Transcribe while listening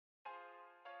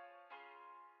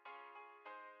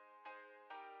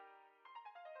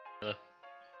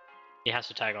He has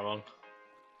to tag along.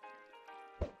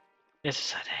 It's a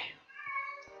sad day.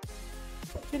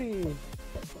 Kitty.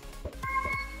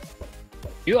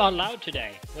 You are loud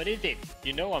today. What is it?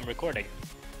 You know I'm recording.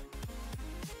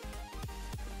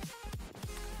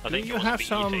 I Do think you have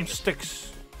some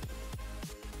sticks?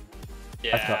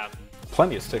 Yeah. I've got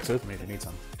plenty of sticks with me if you need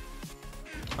some.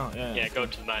 Oh, yeah. Yeah, go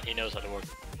to the man. He knows how to work.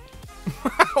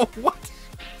 What?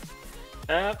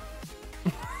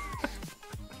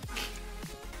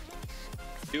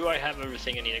 Do I have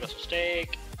everything I need? I got some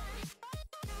steak.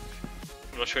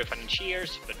 I'm not sure if I need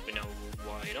shears, but we know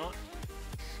why not.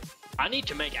 I need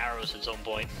to make arrows at some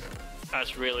point.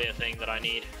 That's really a thing that I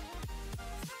need.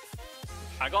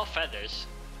 I got feathers.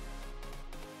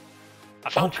 I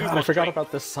found two God, more I forgot string.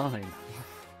 about this sign.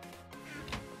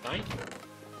 Right?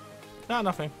 No,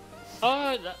 nothing.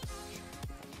 Oh, that...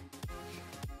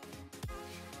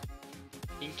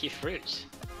 Kinky fruits.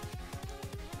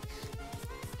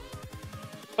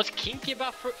 What's kinky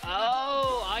about fruit?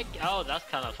 Oh, oh, that's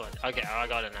kind of fun. Okay, I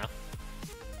got it now.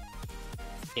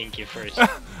 Kinky fruits.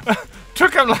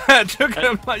 Took him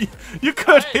like, you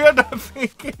could hear them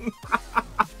thinking.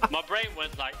 My brain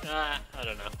went like, I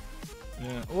don't know.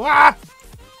 Yeah. Wah!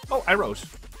 Oh, arrows.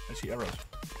 I see arrows.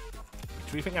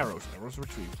 Retrieving arrows. Arrows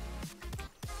retrieved.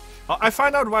 Oh, I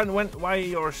find out why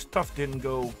your stuff didn't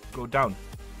go down.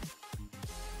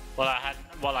 Well,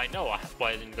 I know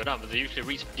why it didn't go down, but they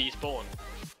usually despawn.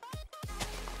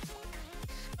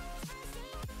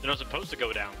 They're not supposed to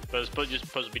go down, but it's just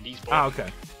supposed to be despawned. Ah,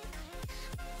 okay.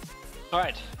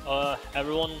 Alright,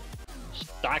 everyone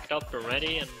stacked up and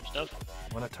ready and stuff.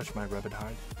 Wanna touch my rabbit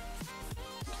hide?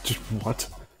 What?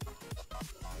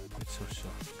 It's so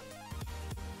soft.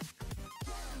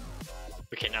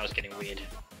 Okay, now it's getting weird.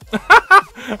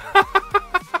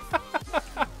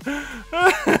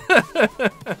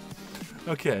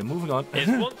 Okay, moving on. It's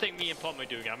one thing me and Pommie are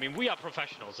doing. I mean, we are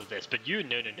professionals of this, but you,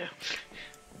 no.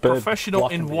 But Professional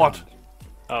block in and what? beyond.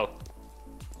 Oh.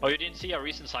 Oh, you didn't see our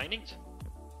recent signings?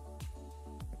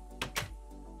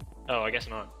 Oh, I guess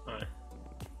not. Alright.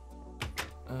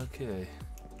 Okay.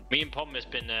 Me and Pommie has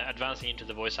been advancing into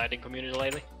the voice acting community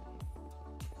lately.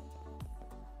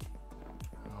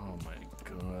 Oh my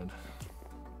god.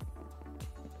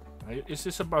 Is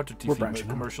this about the We're TV branching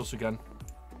out. commercials again?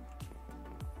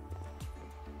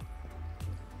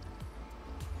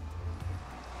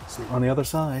 See you on the other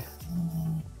side.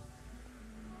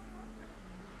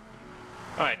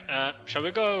 Alright, shall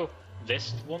we go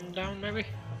this one down, maybe?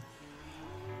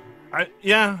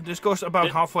 Yeah, this goes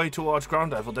about halfway towards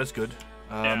ground level. That's good.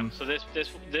 Yeah, so this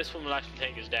one will actually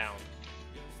take us down.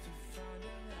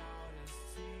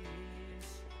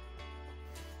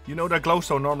 You know that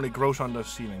glowstone normally grows on the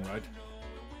ceiling, right?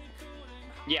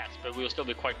 Yes, but we'll still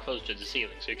be quite close to the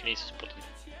ceiling, so you can easily put them.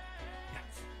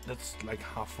 That's like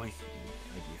halfway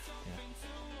idea. Yeah.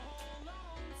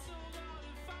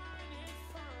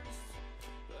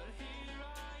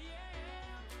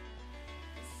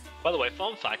 By the way,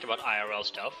 fun fact about IRL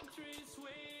stuff.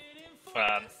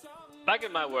 Back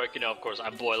in my work, you know, of course, I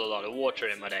boil a lot of water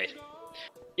in my day.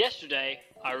 Yesterday,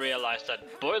 I realized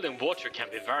that boiling water can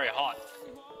be very hot.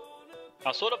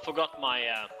 I sort of forgot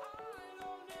my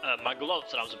my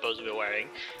gloves that I'm supposed to be wearing.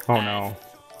 Oh no.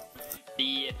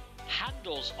 The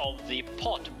handles of the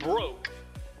pot broke,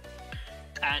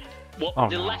 and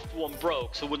the left one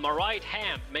broke. So with my right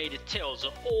hand made it tilt,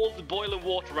 so all the boiling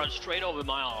water ran straight over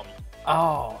my arm.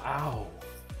 Oh, ow.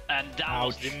 And that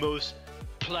was the most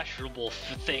pleasurable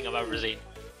thing I've ever seen.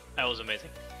 That was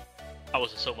amazing. I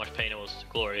was in so much pain, it was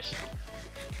glorious.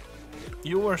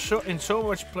 You were in so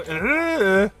much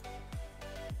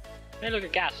Hey, look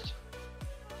at Gast.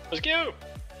 Let's go!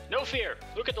 No fear!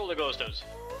 Look at all the glowstones.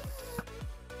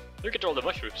 Look at all the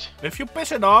mushrooms. If you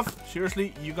piss it off,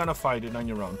 seriously, you're gonna fight it on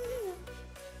your own.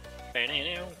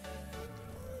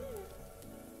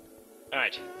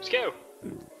 Alright, let's go!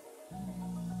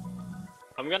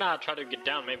 I'm gonna try to get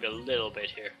down maybe a little bit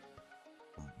here.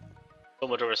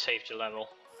 Somewhat over safety level.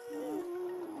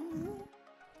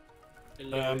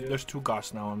 There's two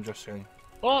ghasts now, I'm just saying.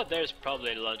 Oh, there's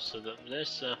probably lots of them.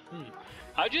 There's,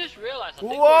 I just realized I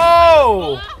think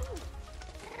Whoa!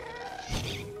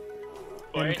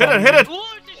 Wait. Hit it! Whoa,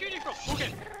 where's he shooting from?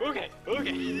 Okay.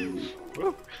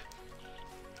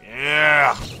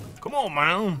 Yeah! Come on,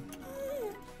 man!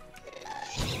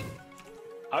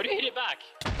 How do you hit it back?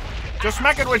 Just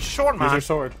smack it with your sword, Use man! your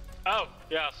sword. Oh,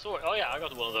 yeah, sword. Oh yeah, I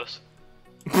got one of those.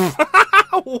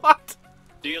 What?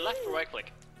 Do you left or right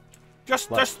click?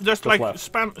 Just Left. like left.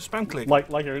 spam click.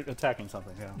 Like you're attacking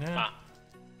something, yeah. Yeah. Ah.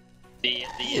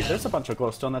 Ooh, there's a bunch of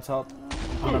glowstone that's out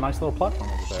on a nice little platform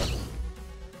over there.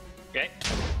 Okay.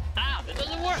 Ah, that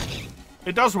doesn't work!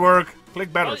 It does work.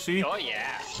 Click better, Oh, see? oh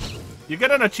yeah. You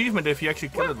get an achievement if you actually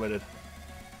kill it with it.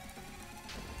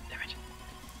 Damn it.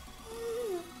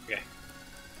 Okay.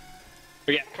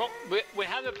 Okay, we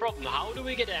have a problem. How do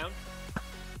we get down?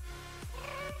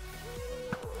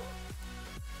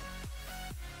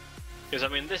 Because, I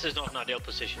mean, this is not an ideal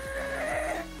position.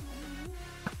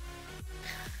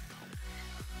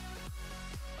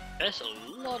 There's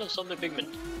a lot of zombie pigment.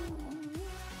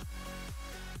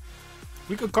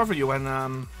 We could cover you when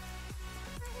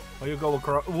you go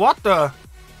across. What the? Well,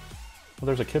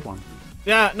 there's a kid one.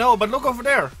 Yeah, no, but look over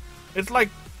there. It's like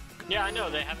Yeah, I know,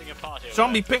 they're having a party over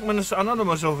Zombie there. Pigman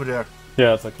Anonymous over there.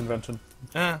 Yeah, it's a convention.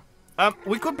 Yeah.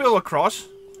 We could build a cross.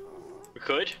 We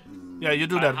could. Yeah, you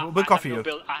do that. We'll cover you.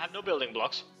 I have no building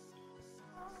blocks.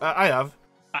 I have.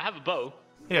 I have a bow.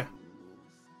 Here.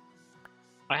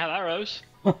 I have arrows.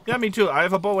 Yeah, me too. I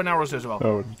have a bow and arrows as well.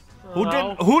 Oh.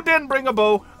 Who didn't bring a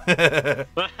bow?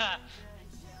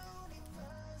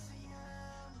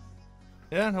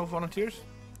 Yeah, no volunteers.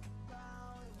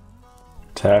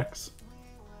 Tex.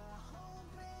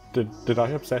 Did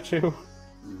I upset you?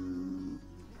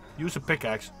 Use a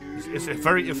pickaxe. It's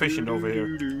very efficient over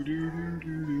here.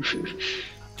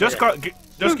 Just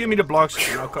give me the blocks.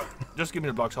 Just give me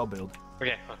the blocks. I'll build.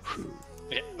 Okay.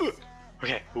 Okay.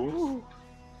 Okay. Ooh.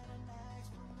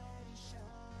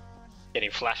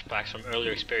 Getting flashbacks from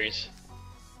earlier experience.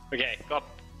 Okay, go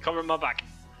cover my back.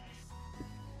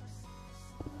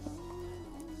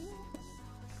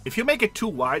 If you make it too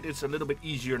wide, it's a little bit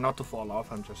easier not to fall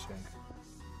off. I'm just saying.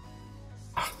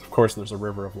 Of course, there's a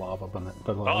river of lava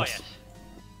below Oh us. yes.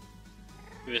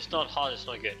 If it's not hot, it's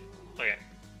not good. Okay.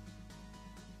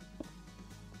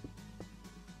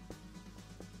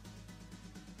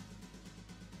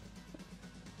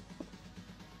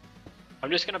 I'm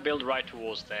just gonna build right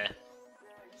towards there.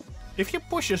 If you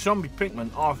push a zombie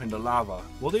pigman off in the lava,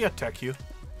 will they attack you?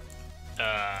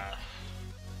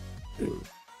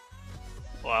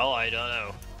 Well, I don't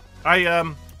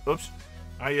know. Oops.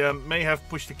 I may have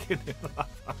pushed the kid in the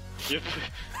lava. Yep.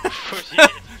 Of course you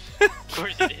did. Of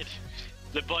course you did.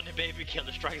 The bunny baby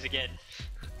killer strikes again.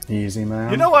 Easy, man.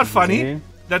 You know what's Easy. funny?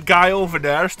 That guy over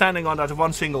there, standing on that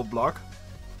one single block.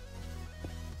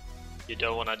 You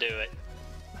don't want to do it.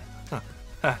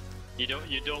 You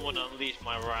don't want to unleash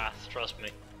my wrath. Trust me.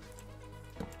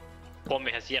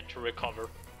 Pommie has yet to recover.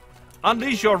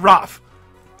 Unleash your wrath.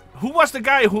 Who was the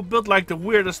guy who built like the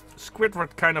weirdest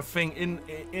Squidward kind of thing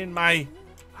in my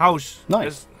house?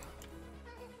 Nice.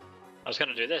 I was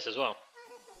gonna do this as well.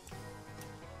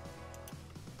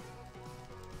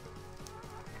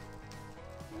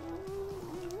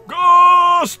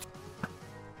 Ghost!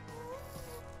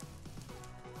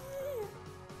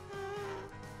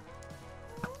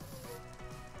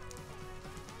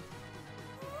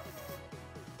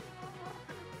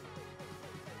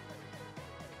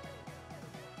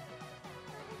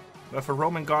 We have a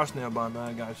Roman ghost nearby,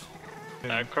 guys.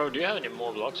 Okay. Crow, do you have any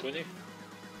more blocks with you?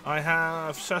 I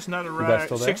have 6 You guys netherrack,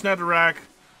 still there? 6 netherrack,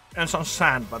 and some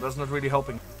sand, but that's not really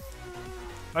helping.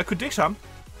 I could dig some.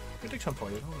 I could dig some for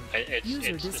you.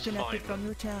 User It's disconnected fine. from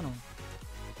your channel.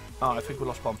 Oh, I think we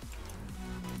lost Pom.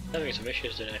 Having some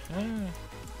issues today.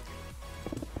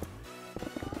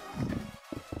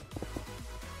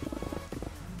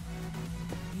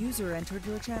 User entered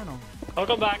your channel. I'll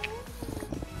come back.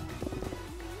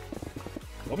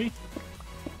 Pommie?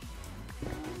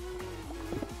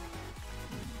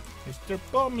 Mr.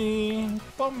 Pommie,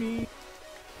 Pommie.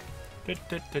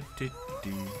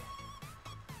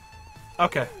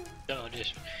 Okay. No,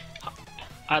 just.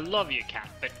 I love you, cat,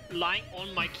 but lying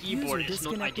on my keyboard User is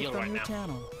not disconnected ideal from right your now.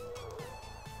 channel.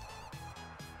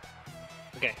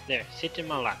 Okay, there, sit in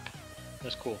my lap.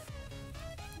 That's cool.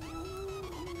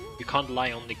 You can't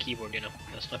lie on the keyboard, you know.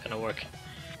 That's not gonna work.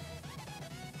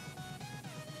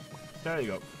 There you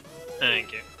go.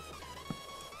 Thank you.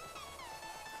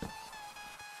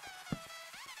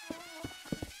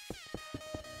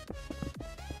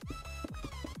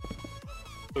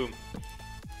 Boom.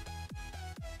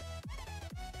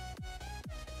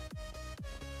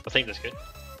 I think that's good.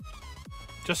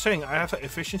 Just saying, I have an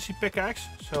efficiency pickaxe,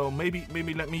 so maybe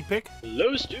let me pick.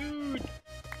 Los dude!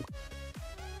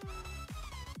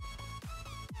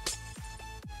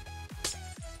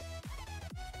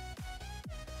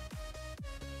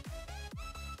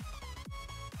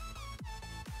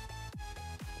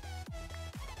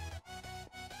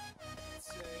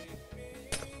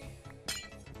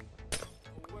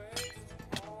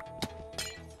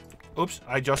 Oops,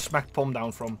 I just smacked Pom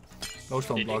down from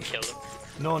glowstone Did you blocks. kill them?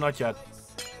 No, not yet.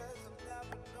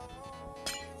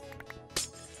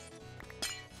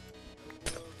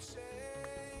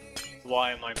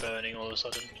 Why am I burning all of a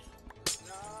sudden?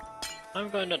 I'm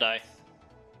going to die.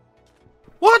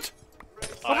 What?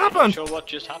 What I'm happened? not sure what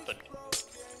just happened.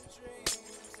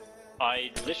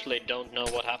 I literally don't know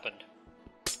what happened.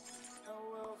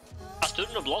 I stood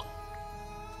in a block,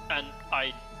 and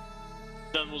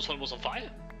then all of a sudden was on fire.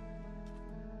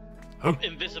 Huh?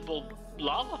 Invisible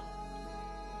lava.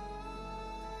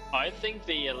 I think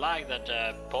the lag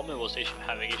that Pommie was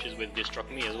having issues with just struck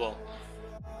me as well.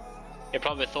 He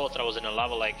probably thought that I was in a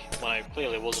lava lake when I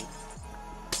clearly wasn't.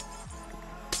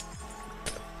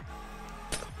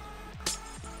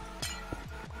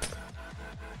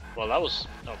 Well, that was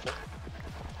helpful.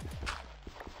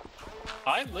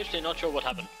 I'm literally not sure what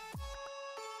happened.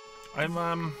 I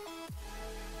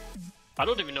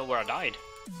don't even know where I died.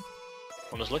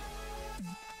 Honestly.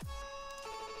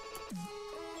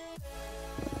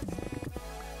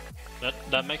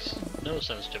 That makes no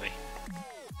sense to me.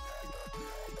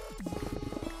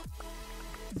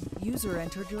 User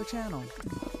entered your channel.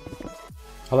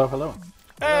 Hello, hello.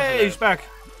 Hey, he's back.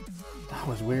 That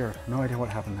was weird. No idea what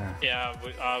happened there. Yeah,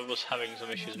 I was having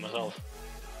some issues myself.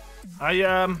 I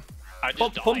just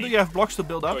Pom, died. do you have blocks to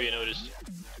build up? Oh, you noticed.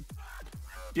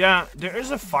 Yeah, there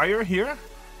is a fire here.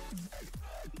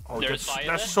 Oh, There's fire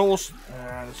there? that's souls.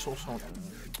 That's soul sand.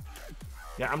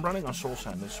 Yeah, I'm running on soul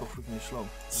sand. It's so freaking slow.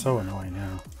 So annoying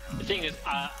now. The thing is,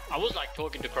 I was like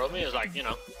talking to Chromeeh, it's like, you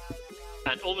know,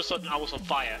 and all of a sudden I was on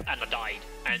fire and I died.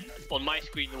 And on my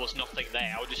screen there was nothing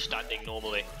there, I was just standing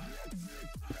normally.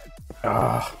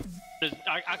 Ah.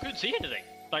 I couldn't see anything.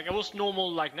 Like, it was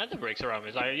normal, like, nether bricks around me.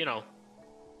 It's like, you know,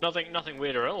 nothing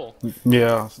weird at all.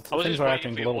 Yeah, I was things just are waiting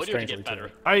acting for a your little audio to strangely get better.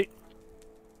 today.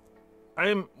 I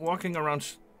am walking around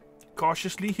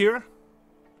cautiously here.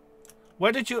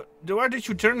 Where did you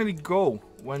generally go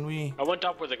when we? I went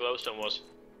up where the glowstone was.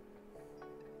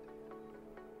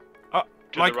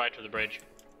 To like the right of the bridge.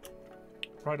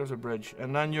 right of the bridge,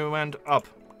 and then you went up.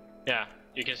 Yeah,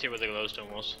 you can see where the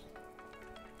glowstone was.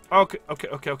 Okay.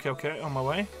 On my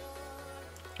way.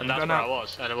 And that's gonna- where I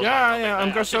was. And it was Yeah, like yeah. nothing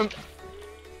I'm there. just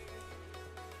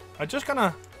I'm just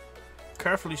gonna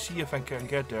carefully see if I can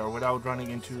get there without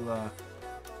running into.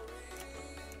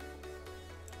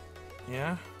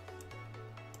 Yeah.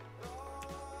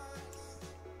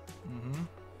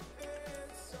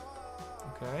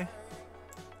 Okay.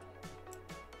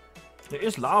 There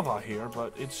is lava here,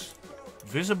 but it's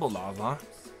visible lava.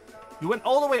 You went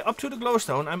all the way up to the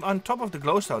glowstone. I'm on top of the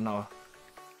glowstone now.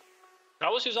 I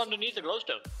was just underneath the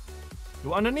glowstone.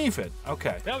 You underneath it?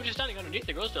 Okay. Yeah, I was just standing underneath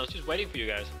the glowstone. I was just waiting for you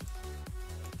guys.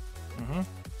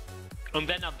 And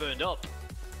then I burned up.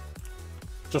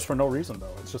 Just for no reason,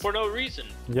 though. It's just For no reason.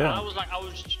 Yeah. And I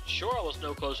was sure I was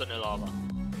no closer than lava.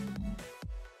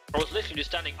 I was literally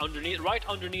just standing right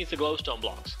underneath the glowstone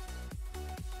blocks.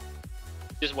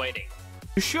 Just waiting.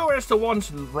 You sure it's the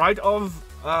ones right of,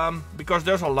 because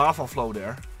there's a lava flow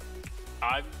there.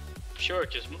 I'm sure,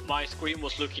 because my screen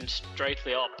was looking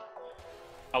straightly up.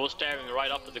 I was staring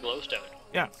right up at the glowstone.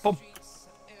 Yeah, Pom.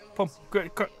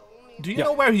 Good. Do you Yeah.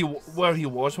 know where he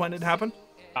was when it happened?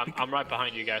 I'm right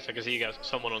behind you guys. I can see you guys.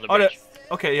 Someone on the Oh, bridge.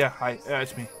 okay, yeah, hi, yeah,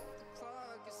 it's me.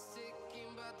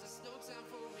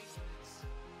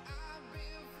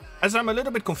 As I'm a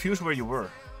little bit confused where you were.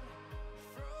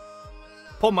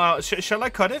 Pom, shall I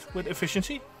cut it with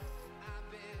efficiency?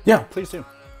 yeah. Please do.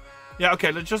 Yeah,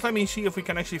 okay, just let me see if we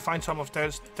can actually find some of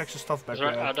Tex's stuff back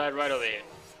Right, there. I died right over here.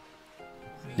 I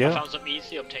Yeah. found some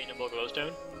easy obtainable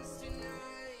glowstone.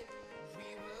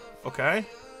 Okay.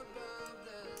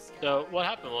 So what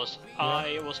happened was,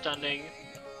 I was standing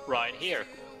right here,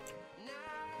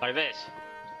 like this,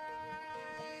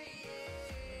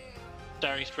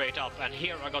 staring straight up, and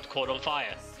here I got caught on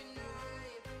fire,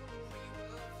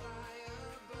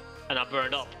 and I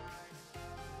burned up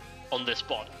on this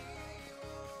spot,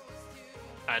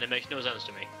 and it makes no sense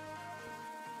to me,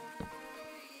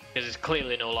 because there's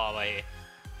clearly no lava here.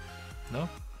 No?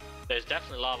 There's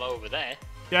definitely lava over there,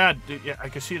 Yeah, yeah, I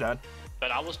can see that. but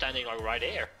I was standing like right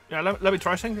here. Yeah, let me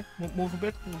try something. Move a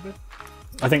bit.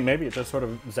 I think maybe it just sort of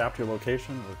zapped your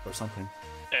location or something.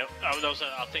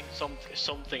 I think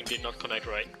something did not connect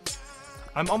right.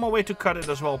 I'm on my way to cut it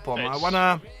as well, Pom. I It's-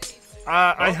 wanna.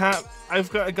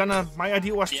 My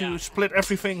idea was to Yeah. split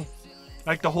everything,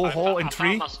 like the whole I hole in found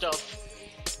three. my stuff.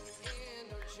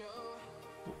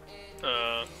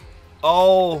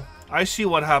 Oh, I see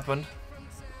what happened.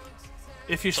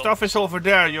 If your So- stuff is over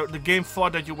there, the game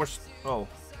thought that you were. Oh,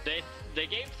 The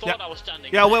game thought Yeah. I was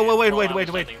standing yeah. there Wait. while I was Wait.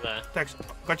 standing there. Tex,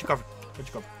 got you covered.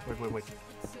 Wait.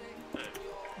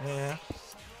 Yeah.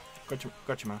 Got you,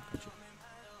 man. Got you.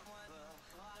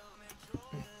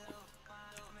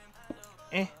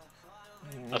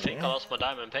 I think I lost my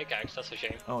diamond pickaxe, that's a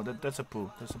shame. Oh, that's a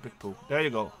poo. That's a big poo. There you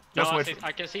go. No, Just wait.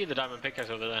 I can see the diamond pickaxe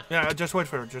over there. Yeah, just wait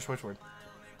for it. Just wait for it.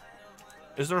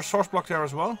 Is there a source block there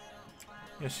as well?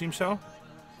 Yeah, seems so.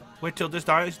 Wait till this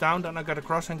dies down, then I gotta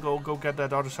cross and go get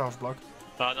that other source block.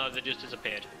 Oh no, they just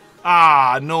disappeared.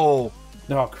 Ah, no.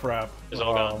 Oh crap. It's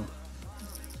all gone.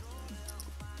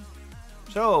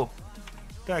 So,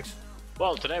 Dex.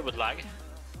 Well, today with lag.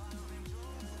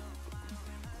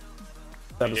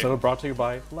 That episode brought to you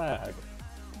by lag.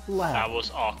 Lag. That was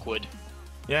awkward.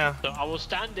 Yeah. So I was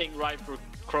standing right where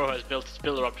Crow has built his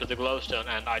pillar up to the glowstone,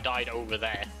 and I died over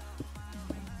there.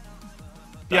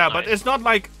 Yeah, That's but nice. it's not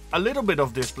like a little bit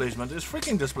of displacement. It's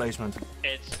freaking displacement.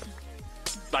 It's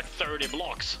like 30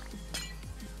 blocks.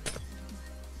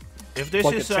 If this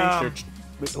Like is it changed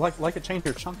like it changed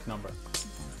your chunk number.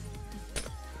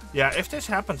 yeah, if this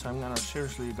happens, I'm gonna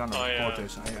seriously report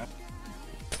this.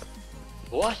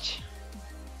 What?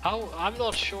 How? I'm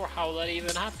not sure how that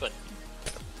even happened.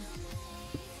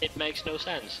 It makes no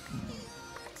sense.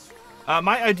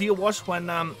 My idea was when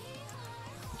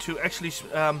to actually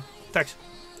Tex.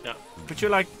 Yeah. Could you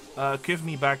like give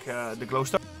me back the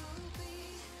glowstone?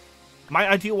 My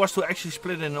idea was to actually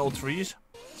split it in all threes.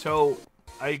 So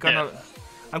I'm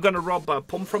gonna rob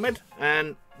Pommie from it,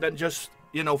 and then just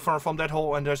from that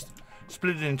hole and just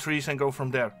split it in threes and go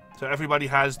from there. So everybody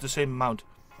has the same amount.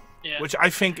 Yeah. Which I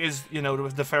think is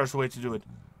the fairest way to do it.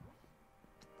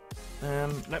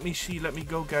 Let me see. Let me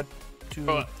go get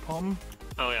to Pommie.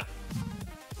 Oh yeah.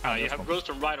 You have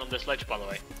glowstone right on this ledge, by the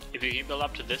way. If you build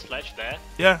up to this ledge there,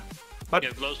 Yeah, but you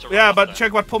have glowstone yeah, right but there.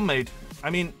 check what Pommie made. I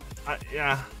mean,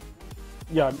 yeah.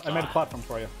 Yeah, I made a platform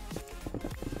for you.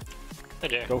 Hey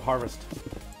there. Go harvest.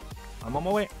 I'm on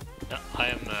my way. Yeah, I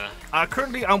am.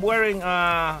 Currently, I'm wearing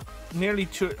nearly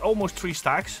almost 3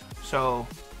 stacks. So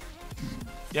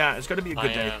yeah, it's gonna be a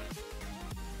good day.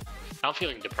 I'm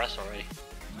feeling depressed already.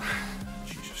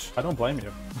 Jesus. I don't blame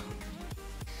you.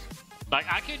 Like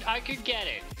I could get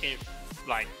it if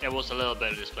like there was a little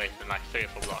bit of displacement, like 3 or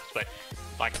 4 blocks, but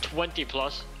like 20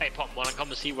 plus. Hey Pom, wanna come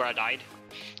and see where I died?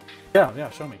 Yeah,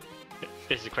 show me.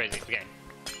 This is crazy. Okay.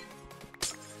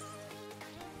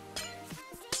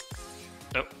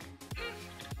 Nope.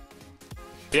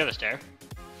 Do you have a stair?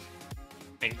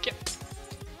 Thank you.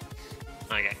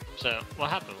 Okay, so what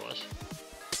happened was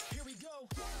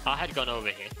I had gone over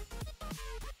here.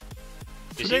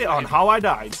 Today on How I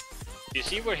Died. You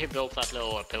see where he built that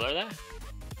little pillar there?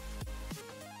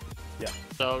 Yeah.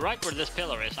 So right where this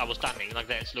pillar is, I was standing like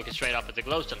this, looking straight up at the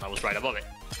glowstone. I was right above it,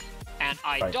 and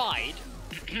I died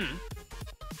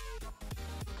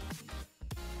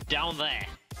down there.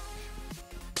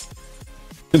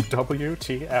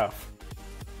 WTF.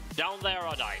 Down there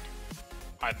I died.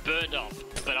 I burned up,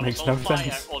 but I Makes was on no fire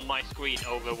sense. on my screen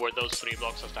over where those 3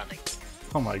 blocks are standing.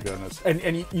 Oh my goodness.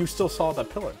 And you still saw that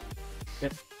pillar.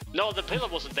 No, the pillar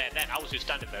wasn't there then. I was just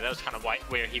standing there. That was kind of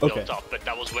where he built up, but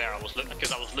that was where I was looking,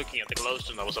 because I was looking at the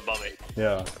glowstone that was above it.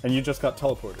 Yeah, and you just got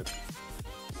teleported.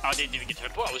 I didn't even get to the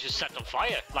point. I was just set on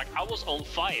fire. Like, I was on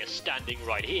fire standing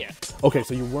right here. Okay,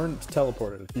 so you weren't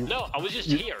teleported. No, I was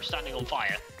just here standing on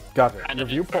fire. Got it. And Your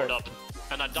I just burned viewport. up.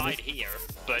 And I died here,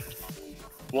 but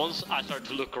once I started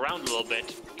to look around a little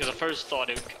bit, because I first thought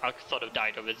I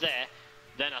died over there,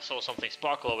 then I saw something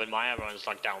sparkle over in my arrow and it's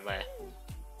like down there.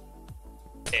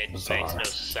 It Bizarre. makes no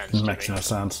sense It to makes me. no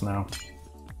sense now.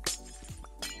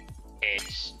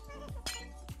 It's...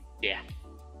 yeah.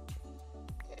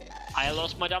 I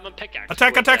lost my diamond pickaxe.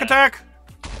 Attack! with, Attack! Attack!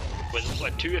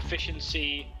 With 2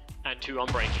 efficiency and 2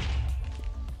 unbreaking.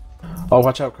 Oh,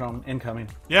 watch out, Chrome. Incoming.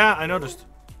 Yeah, I noticed.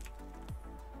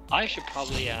 I should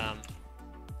probably, I'm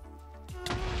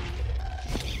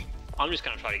just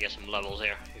gonna try to get some levels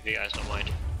here, if you guys don't mind.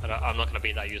 I'm not gonna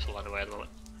be that useful anyway at the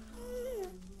moment.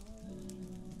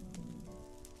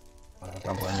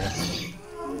 Don't blame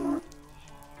you.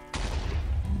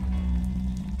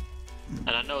 And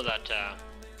I know that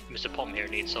Mr. Pommie here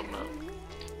needs some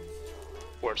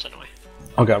words anyway.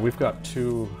 Okay, we've got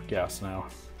 2 gas now.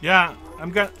 Yeah,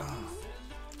 I'm gonna.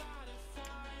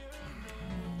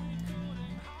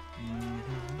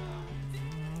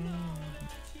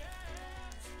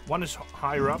 One is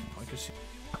higher up. I can see.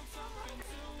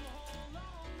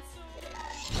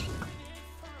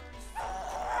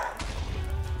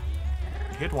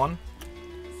 Hit one.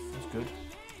 That's good.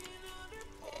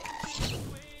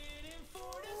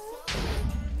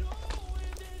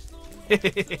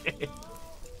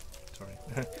 Sorry.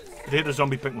 It hit a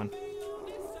zombie pigman.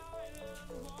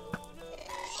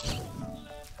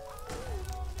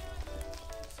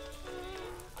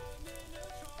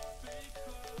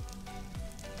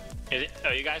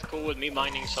 Are you guys cool with me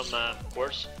mining some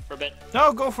quartz for a bit?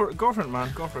 No, go for it,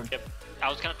 man. Go for it. Yep. I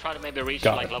was gonna try to maybe reach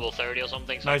Got like it. level 30 or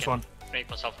something, so Nice I can one. make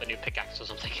myself a new pickaxe or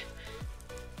something.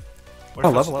 Where's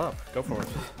Oh, that- level up. Go for it.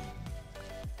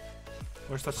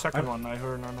 Where's that second one? I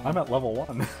heard another one. I'm at level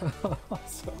 1.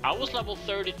 So- I was level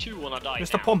 32 when I died.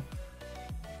 Mr. now. Pom.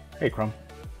 Hey, Crumb.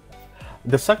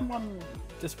 The second one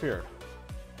disappeared.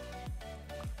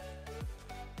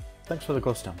 Thanks for the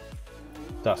glowstone.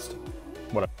 Dust.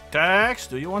 Whatever. Tex,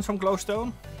 do you want some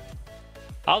glowstone?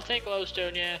 I'll take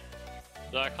glowstone, yeah.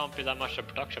 Though I can't be that much of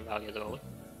production value at the moment.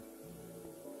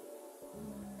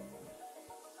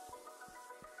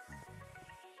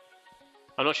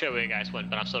 I'm not sure where you guys went,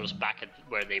 but I'm sort of back at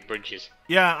where the bridge is.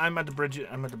 Yeah, I'm at the bridge.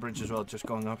 I'm at the bridge as well, just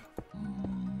going up.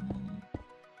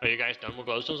 Are you guys done with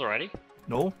glowstones already?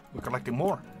 No, we're collecting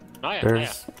more. Oh yeah,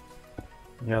 There's...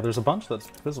 Yeah, there's a bunch that's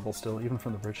visible still, even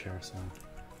from the bridge here, so...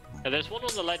 And there's one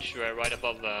on the ledge right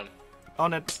above.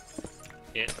 On it.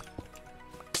 Yeah.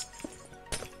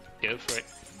 Go for it.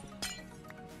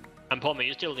 And Pommie,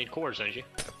 you still need cores, don't you?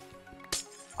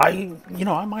 You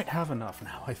know, I might have enough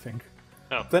now, I think.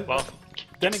 Oh, Then- well.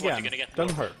 Then guess what again, you're gonna get.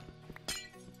 doesn't hurt.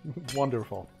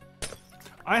 Wonderful.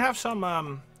 I have some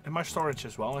in my storage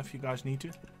as well, if you guys need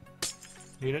to.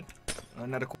 Need it?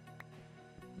 Another.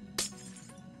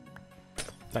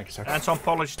 Thank you, sir. And some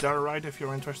polished diorite if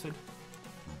you're interested.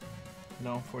 You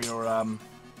know, for your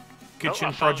kitchen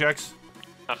I found- projects.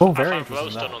 I Oh, very I found interested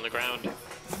in glowstone that. on the ground.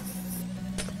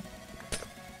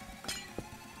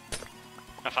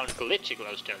 I found glitchy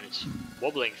glowstone. It's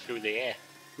wobbling through the air.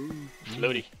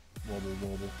 Floaty. Wobble,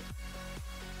 wobble.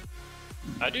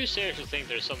 I do seriously think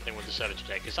there's something with the server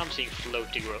today, because I'm seeing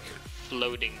floating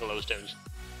glowstones.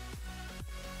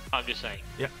 I'm just saying.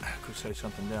 Yeah, I could say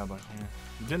something there, but yeah.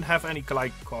 You didn't have any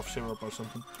like cough syrup or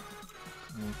something.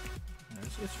 Mm.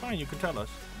 Yeah, it's fine, you can tell us.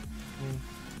 Mm.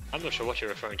 I'm not sure what you're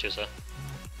referring to, sir.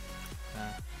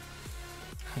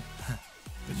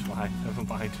 It's fine, never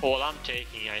mind. All I'm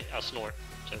taking, I snort.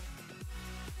 So.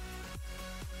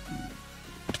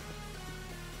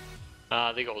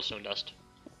 The glowstone dust.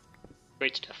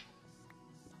 Great stuff.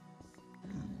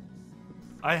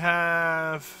 I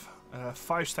have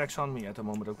 5 stacks on me at the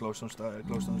moment of glowstones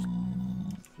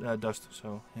dust,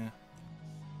 so yeah.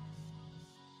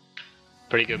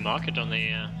 Pretty good market on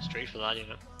the street for that, you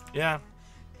know. Yeah,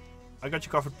 I got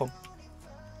you covered, Pom.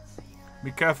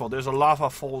 Be careful, there's a lava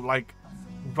fall like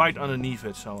right underneath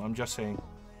it, so I'm just saying.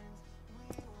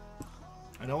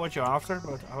 I know what you're after,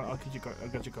 but I'll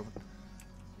get you covered.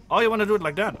 Oh, you want to do it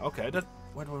like that? Okay, that.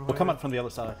 Wait, We'll come up from the other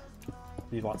side.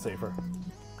 Be a lot safer.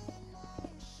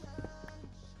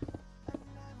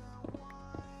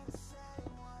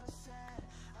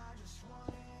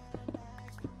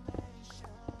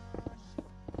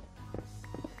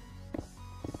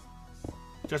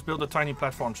 Just build a tiny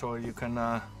platform so you can,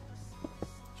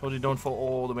 so you don't fall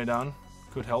all the way down.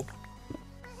 Could help.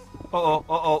 Uh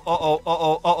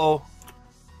oh.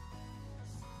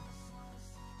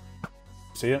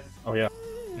 See it? Oh, yeah.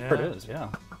 Yeah. There it is, yeah.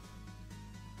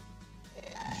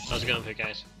 How's it going for you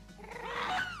guys?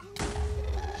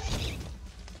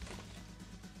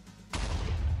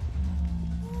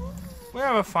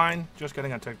 We're fine. Just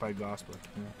getting attacked by ghosts, but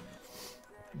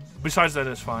yeah. Besides that,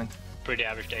 it's fine. Pretty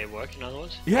average day of work, in other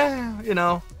words. Yeah, you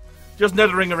know, just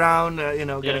nethering around, you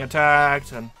know, getting Yeah.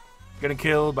 attacked and getting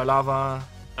killed by lava.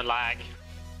 And lag.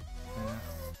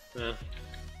 Yeah.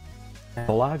 Yeah.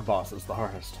 The lag boss is the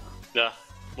hardest. Yeah.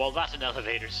 Well, that's in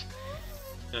elevators.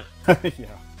 Yeah.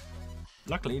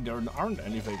 Luckily, there aren't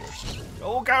elevators.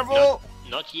 Oh, careful!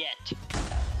 Not yet.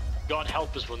 God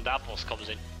help us when that boss comes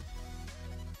in.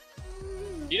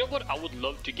 You know what I would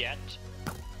love to get?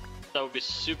 That would be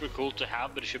super cool to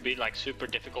have, but it should be like super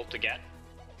difficult to get.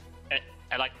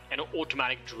 Like an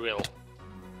automatic drill.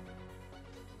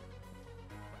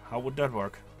 How would that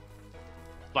work?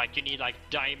 Like you need like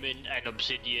diamond and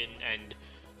obsidian and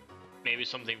maybe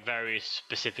something very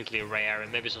specifically rare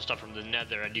and maybe some stuff from the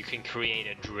nether, and you can create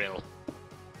a drill.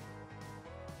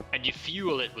 And you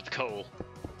fuel it with coal.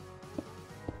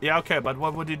 Yeah, okay, but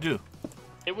what would it do?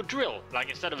 It would drill, like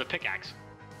instead of a pickaxe.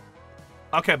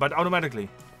 Okay, but automatically.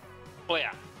 Oh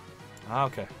yeah. Ah,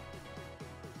 okay.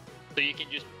 So you can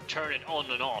just turn it on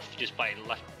and off just by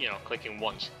clicking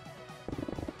once.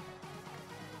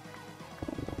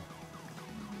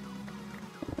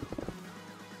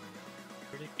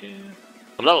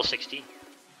 I'm level 16.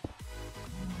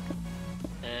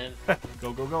 And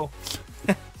Go, go, go.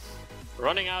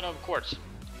 running out of quartz.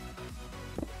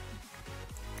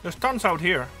 There's tons out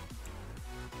here.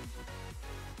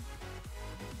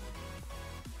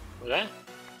 Was that?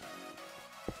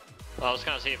 Well, I was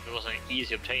gonna see if it wasn't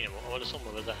easy obtainable. Oh, there's some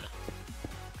over there.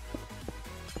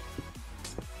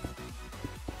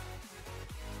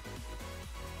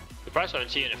 Surprised I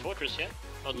don't see any fortress yet.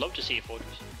 I'd love to see a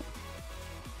fortress.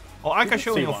 Oh, I can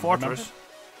show see you a one, fortress. remember?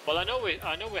 Well,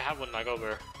 I know we have one like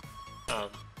over.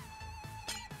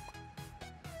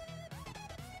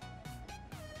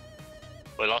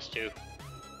 We lost 2.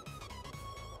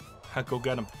 Go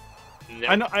get him.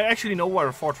 No. I actually know where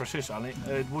a fortress is, Ali.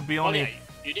 It would be Oh only. yeah,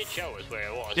 you did show us where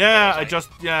it was. Yeah, but it's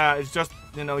it's just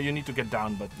you know you need to get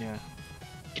down, but yeah.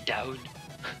 get down.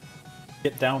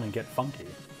 Get down and get funky.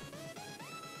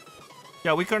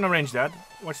 Yeah, we can arrange that.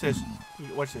 Watch this.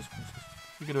 Watch this.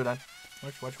 We can do that.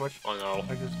 Watch. Oh no.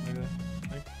 Like this. Like that.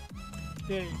 Like.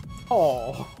 Yay.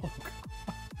 Oh.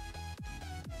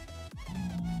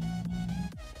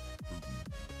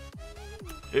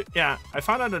 Yeah, I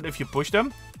found out that if you push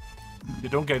them, they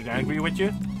don't get angry with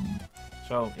you.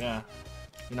 So yeah,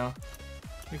 you know,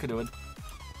 you can do it.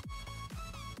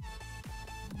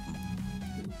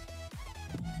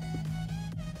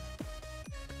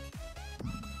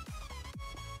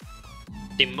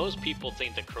 See, most people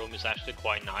think that Chromeeh is actually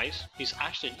quite nice. He's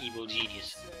actually an evil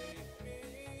genius.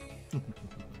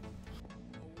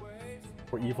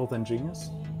 More evil than genius?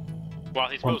 Well,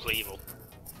 he's mostly evil.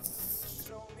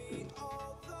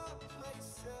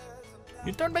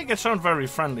 You don't make it sound very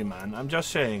friendly, man. I'm just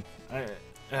saying.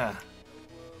 Yeah.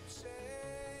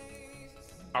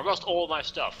 I lost all my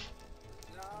stuff.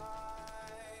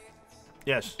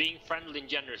 Yes. Being friendly and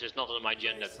generous is not on my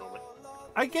agenda at the moment.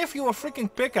 I gave you a freaking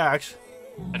pickaxe.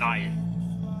 An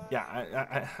iron. Yeah,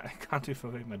 I can't even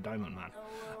forget my diamond, man.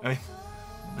 I mean,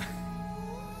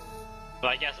 But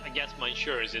I guess my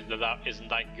insurance isn't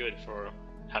that good for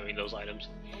having those items.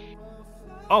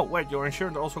 oh wait, your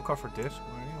insurance also covered this.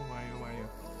 Why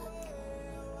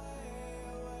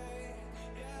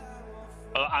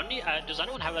are you? Does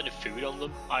anyone have any food on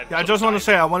them? Yeah, I just want to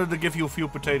say I wanted to give you a few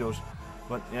potatoes,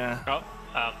 but yeah.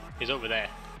 Oh, he's over there.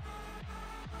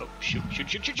 Oh, shoot.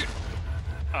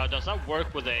 Does that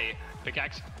work with a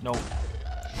pickaxe? No.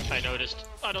 I noticed.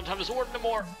 I don't have a sword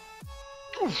anymore.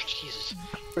 Oh, Jesus.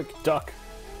 Frick duck.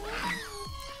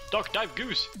 Duck, dive,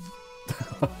 goose.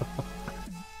 I'm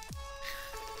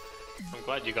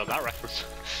glad you got that reference.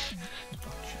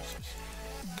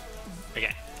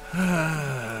 Okay.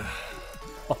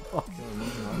 Oh,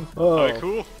 Alright,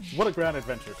 cool. What a grand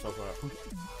adventure so far.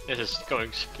 This is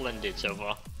going splendid so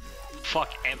far. Fuck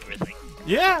everything.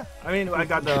 Yeah, I mean I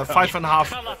got the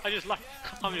 5.5.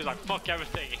 I'm just like fuck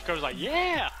everything. It goes like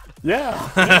yeah.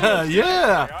 Yeah.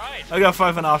 Yeah, Alright. I got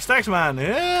 5.5 stacks, man.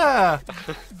 Yeah.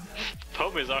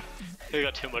 Pommie's are. He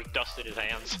got too much dust in his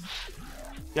hands.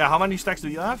 Yeah, how many stacks do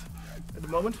you have at the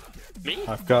moment? Me?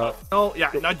 I've got Oh,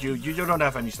 yeah, not you. You don't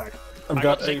have any stacks. I've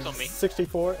got got 6 a on me.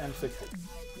 64 and 60.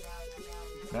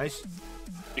 Nice.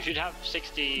 You should have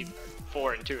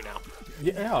 64 and 2 now.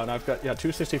 Yeah, and I've got 2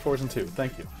 64s and 2.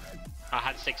 Thank you. I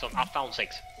had 6 on. I found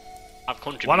 6. I've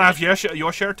contributed. Wanna have your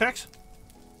share tax?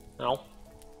 No.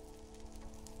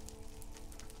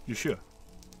 You sure?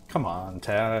 Come on,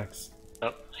 Tex.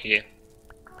 Oh, here.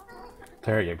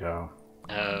 There you go.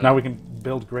 Now we can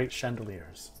build great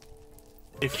chandeliers.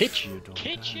 If you don't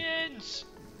Kitchens!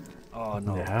 Oh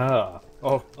no. Yeah.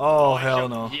 Oh, Oh hell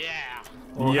no. Yeah!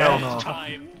 Oh Yeah. hell no.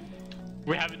 Time!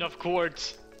 We have enough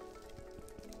quartz.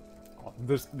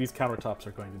 these countertops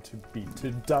are going to be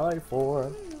to die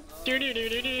for.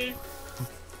 Do-do-do-do-do.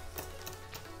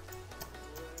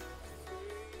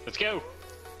 Let's go!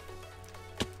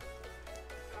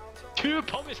 To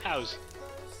Pommie's house!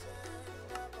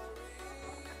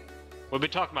 We've been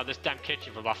talking about this damn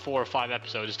kitchen for about 4 or 5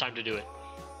 episodes. It's time to do it.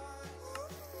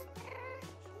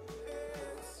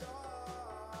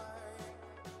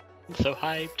 I'm so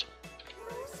hyped.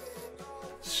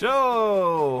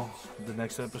 So the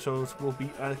next episode will be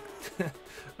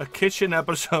a kitchen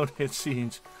episode, it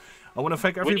seems. I want to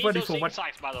thank everybody for watching.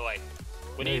 By the way,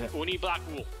 we Yeah, need black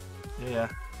wool. Yeah.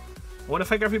 I want to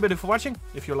thank everybody for watching.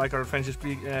 If you like our adventures,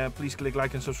 please click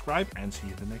like and subscribe, and see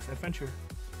you in the next adventure.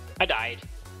 I died.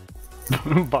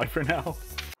 Bye for now.